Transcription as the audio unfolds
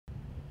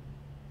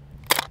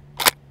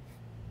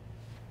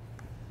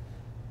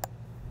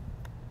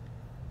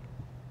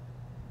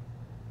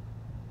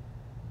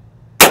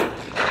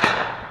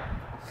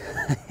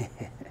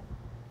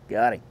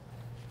Got him.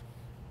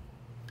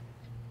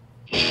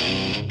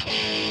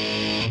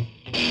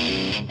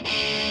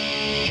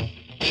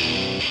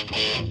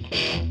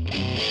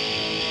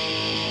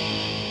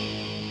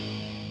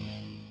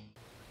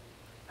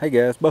 Hey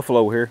guys,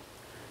 Buffalo here.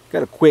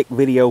 Got a quick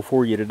video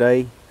for you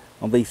today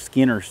on these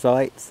Skinner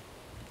sights.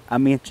 I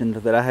mentioned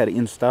that I had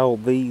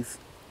installed these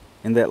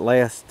in that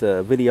last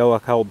video I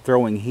called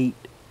Throwing Heat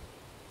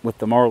with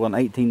the Marlin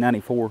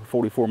 1894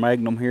 44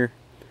 Magnum here.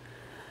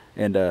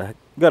 And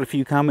got a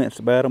few comments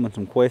about them and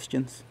some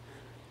questions.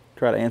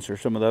 Try to answer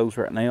some of those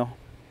right now.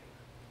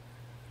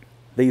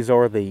 These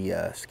are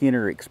the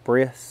Skinner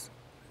Express.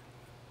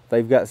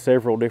 They've got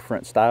several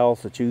different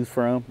styles to choose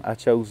from. I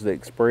chose the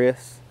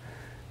Express.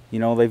 You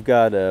know, they've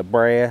got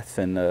brass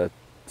and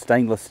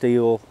stainless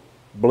steel,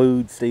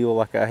 blued steel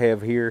like I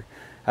have here.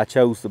 I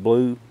chose the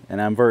blue,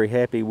 and I'm very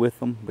happy with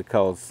them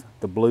because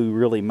the blue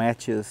really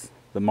matches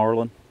the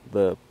Marlin,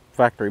 the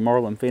factory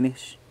Marlin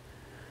finish.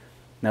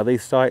 Now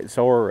these sights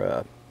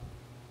are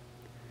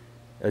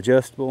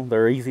adjustable.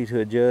 They're easy to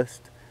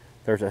adjust.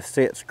 There's a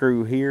set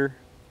screw here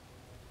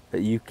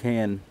that you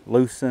can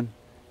loosen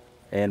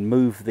and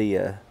move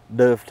the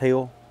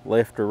dovetail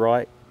left or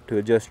right to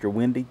adjust your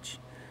windage.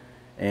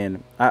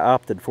 And I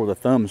opted for the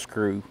thumb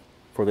screw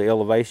for the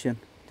elevation.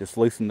 Just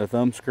loosen the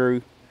thumb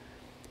screw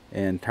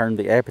and turn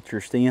the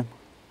aperture stem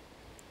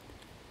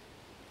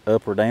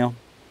up or down.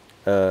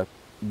 About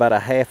a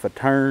half a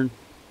turn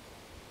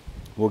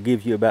will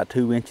give you about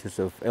 2 inches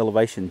of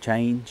elevation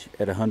change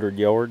at 100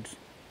 yards.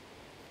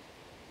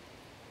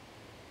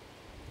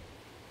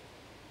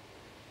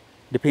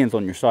 Depends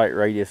on your sight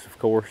radius, of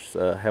course,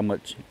 how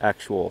much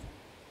actual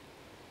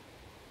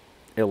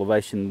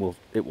elevation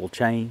it will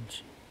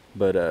change.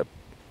 But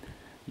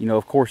you know,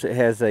 of course, it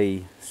has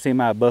a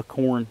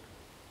semi-buckhorn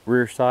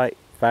rear sight,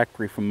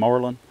 factory from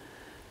Marlin.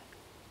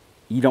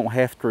 You don't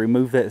have to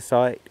remove that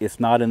sight. It's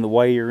not in the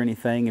way or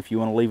anything if you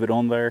want to leave it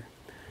on there.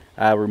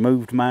 I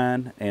removed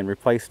mine and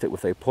replaced it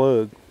with a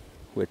plug,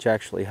 which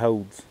actually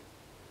holds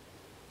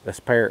a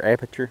spare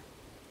aperture.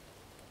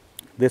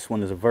 This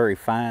one is a very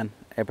fine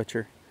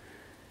aperture,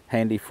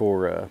 handy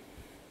for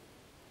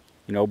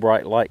you know,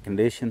 bright light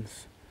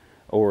conditions,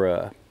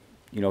 or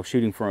you know,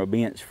 shooting from a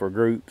bench for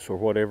groups or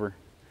whatever.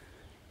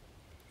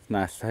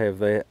 Nice to have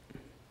that.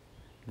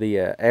 The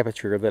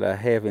aperture that I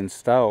have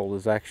installed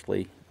is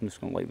actually, I'm just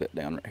going to lay that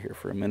down right here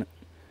for a minute.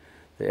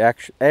 The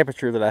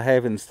aperture that I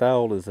have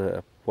installed is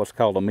what's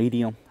called a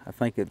medium. I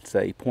think it's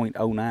a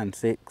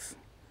 .096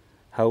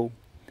 hole,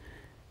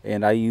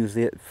 and I use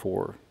it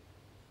for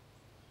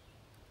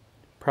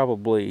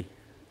probably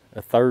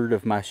a third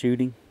of my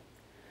shooting.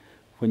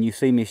 When you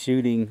see me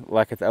shooting,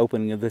 like at the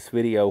opening of this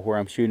video where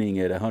I'm shooting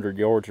at 100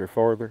 yards or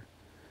farther,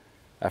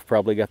 I've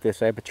probably got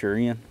this aperture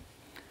in.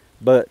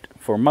 But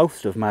for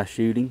most of my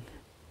shooting,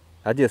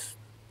 I just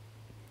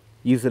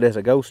use it as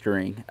a ghost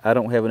ring. I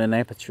don't have an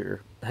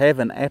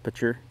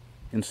aperture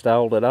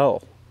installed at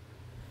all.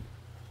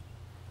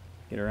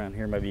 Get around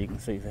here, maybe you can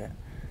see that.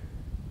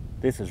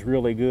 This is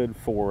really good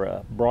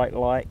for bright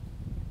light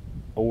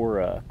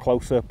or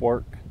close-up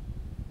work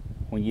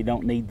when you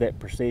don't need that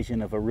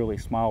precision of a really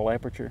small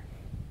aperture.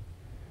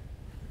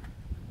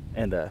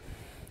 And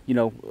you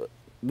know,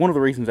 one of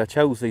the reasons I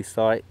chose these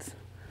sights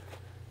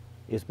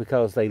is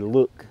because they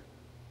look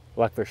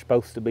like they're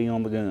supposed to be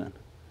on the gun.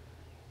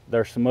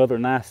 There's some other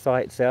nice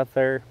sights out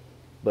there,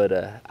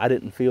 but I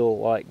didn't feel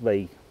like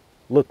they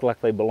looked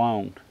like they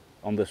belonged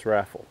on this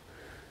rifle.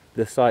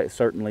 This sight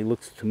certainly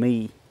looks to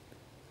me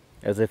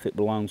as if it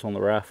belongs on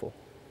the rifle.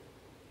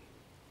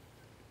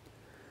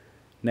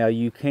 Now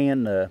you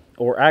can,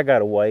 or I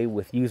got away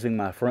with using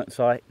my front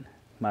sight,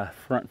 my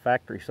front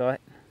factory sight.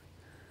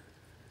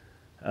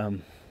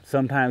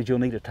 Sometimes you'll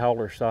need a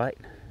taller sight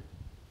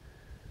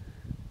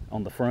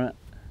on the front,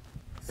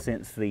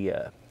 since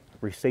the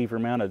receiver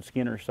mounted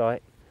Skinner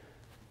sight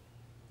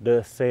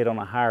does set on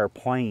a higher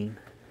plane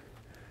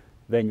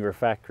than your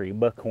factory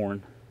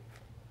buckhorn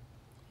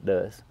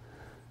does.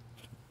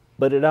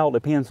 But it all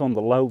depends on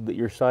the load that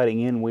you're sighting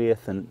in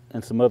with and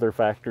some other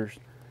factors.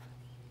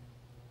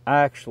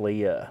 I actually,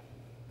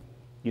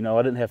 you know,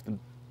 I didn't have to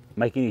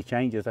make any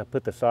changes. I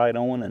put the sight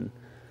on and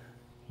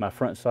my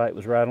front sight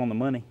was right on the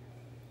money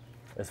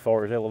as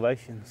far as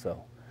elevation.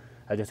 So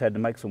I just had to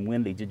make some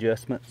windage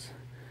adjustments.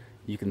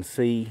 You can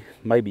see,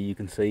 maybe you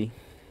can see,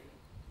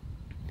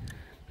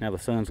 now the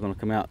sun's going to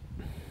come out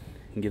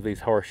and give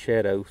these harsh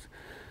shadows,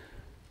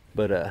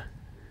 but I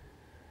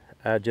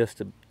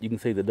adjusted, you can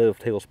see the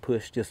dovetails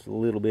pushed just a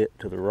little bit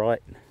to the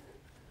right,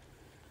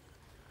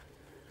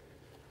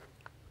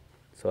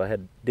 so I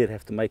did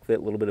have to make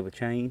that little bit of a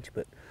change,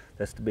 but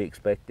that's to be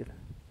expected.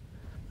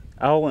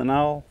 All in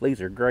all,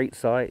 these are great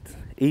sights,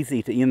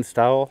 easy to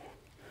install.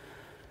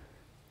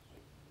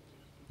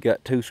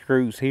 Got 2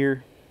 screws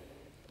here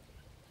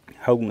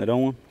holding it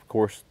on. Of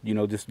course, you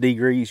know, just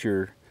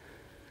degrease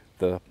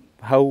the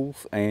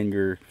holes and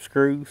your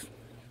screws.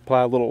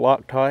 Apply a little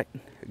Loctite,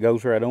 it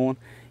goes right on.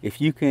 If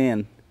you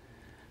can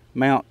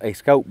mount a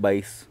scope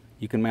base,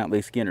 you can mount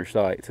these Skinner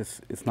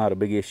sights. It's not a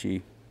big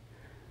issue.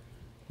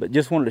 But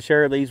just wanted to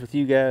share these with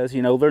you guys.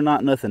 You know, they're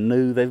not nothing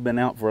new. They've been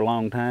out for a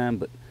long time,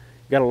 but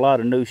got a lot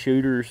of new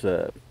shooters,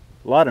 a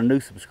lot of new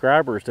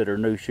subscribers that are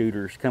new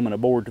shooters coming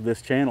aboard to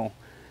this channel,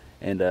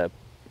 and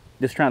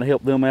just trying to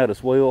help them out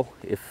as well.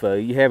 If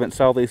you haven't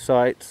saw these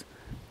sights,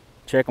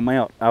 check them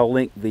out. I'll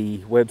link the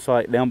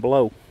website down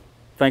below.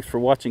 Thanks for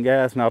watching,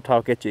 guys, and I'll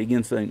talk at you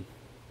again soon.